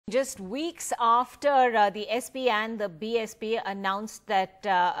Just weeks after the SP and the BSP announced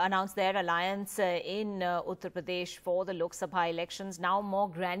their alliance in Uttar Pradesh for the Lok Sabha elections, now more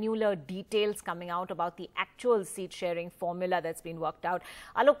granular details coming out about the actual seat sharing formula that's been worked out.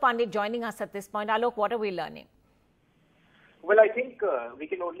 Alok Pandit joining us at this point. Alok, what are we learning? Well, I think we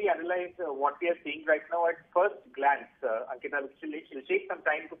can only analyze what we are seeing right now at first glance. Ankita, it will take some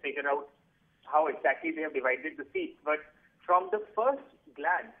time to figure out how exactly they have divided the seats. But from the first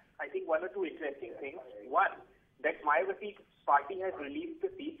glance, I think one or two interesting things. One, that Mayawati party has released the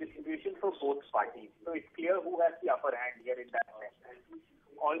seat distribution for both parties. So it's clear who has the upper hand here in that sense.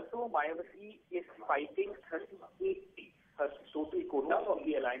 Also, Mayawati is fighting 38 seats, her total quota of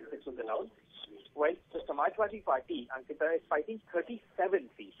the alliance which was announced, while the Samajwadi Party, Ankita, is fighting 37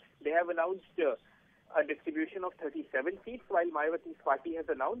 seats. They have announced a distribution of 37 seats, while Mayawati's party has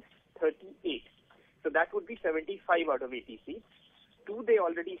announced 38. So that would be 75 out of 80 seats. Two, they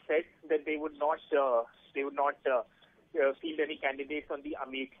already said that they would not field any candidates on the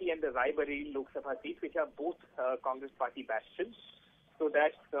Amethi and the Raebareli Lok Sabha seats, which are both Congress party bastions. So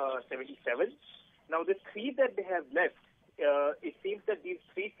that's 77. Now the three that they have left, it seems that these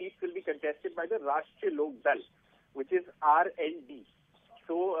three seats will be contested by the Rashtriya Lok Dal, which is RLD.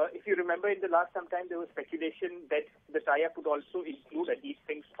 So if you remember, in the last some time there was speculation that the tie-up would also include Ajit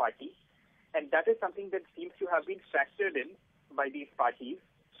Singh's party, and that is something that seems to have been factored in by these parties,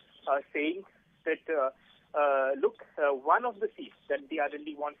 saying that one of the seats that the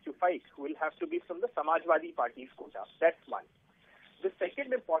RLD wants to fight will have to be from the Samajwadi Party's quota. That's one. The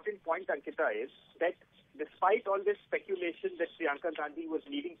second important point, Ankita, is that despite all this speculation that Priyanka Gandhi was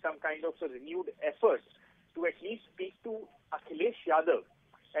leading some kind of a renewed effort to at least speak to Akhilesh Yadav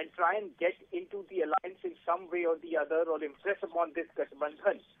and try and get into the alliance in some way or the other, or impress upon this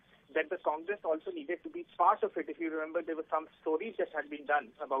Gathbandhan, that the Congress also needed to be part of it. If you remember, there were some stories that had been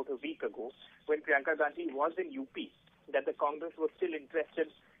done about a week ago when Priyanka Gandhi was in UP, that the Congress was still interested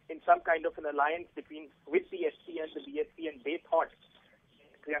in some kind of an alliance with the SP and the BSP, and they thought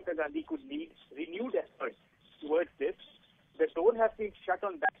Priyanka Gandhi could lead renewed efforts towards this. The door has been shut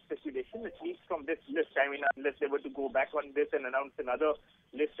on that speculation, at least from this list. I mean, unless they were to go back on this and announce another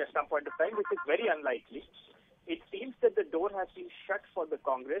list at some point of time, which is very unlikely. It seems that the door has been shut for the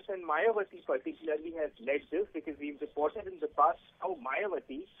Congress, and Mayawati particularly has led this, because we've reported in the past how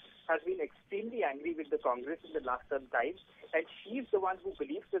Mayawati has been extremely angry with the Congress in the last some time, and she's the one who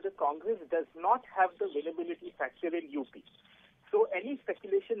believes that the Congress does not have the winnability factor in UP. So any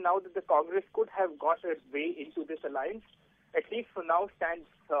speculation now that the Congress could have got its way into this alliance, at least for now, stands,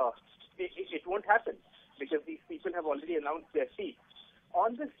 it won't happen, because these people have already announced their seats.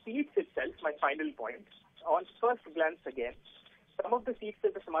 On the seats itself, my final point, on first glance again, some of the seats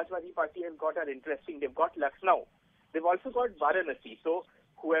that the Samajwadi Party has got are interesting. They've got Lucknow. They've also got Varanasi. So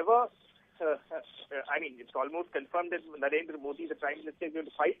whoever, it's almost confirmed that Narendra Modi, the Prime Minister, is going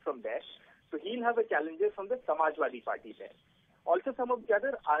to fight from there. So he'll have a challenger from the Samajwadi Party there. Also, some of the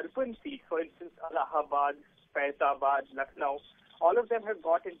other urban seats, for instance, Allahabad, Faizabad, Lucknow, all of them have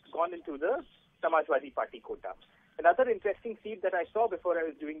gone into the Samajwadi Party quota. Another interesting seat that I saw before I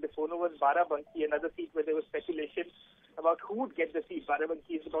was doing the phone was Barabanki, another seat where there was speculation about who would get the seat.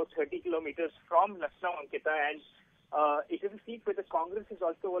 Barabanki is about 30 kilometers from Lucknow, Ankita, and it is a seat where the Congress is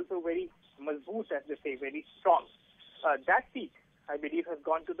also very mazboot, as they say, very strong. That seat, I believe, has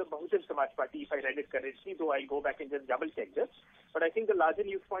gone to the Bahujan Samaj Party, if I read it correctly, though I'll go back and just double-check this. But I think the larger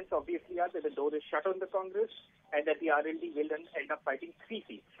news points obviously are that the door is shut on the Congress, and that the RLD will end up fighting three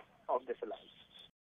seats of this alliance.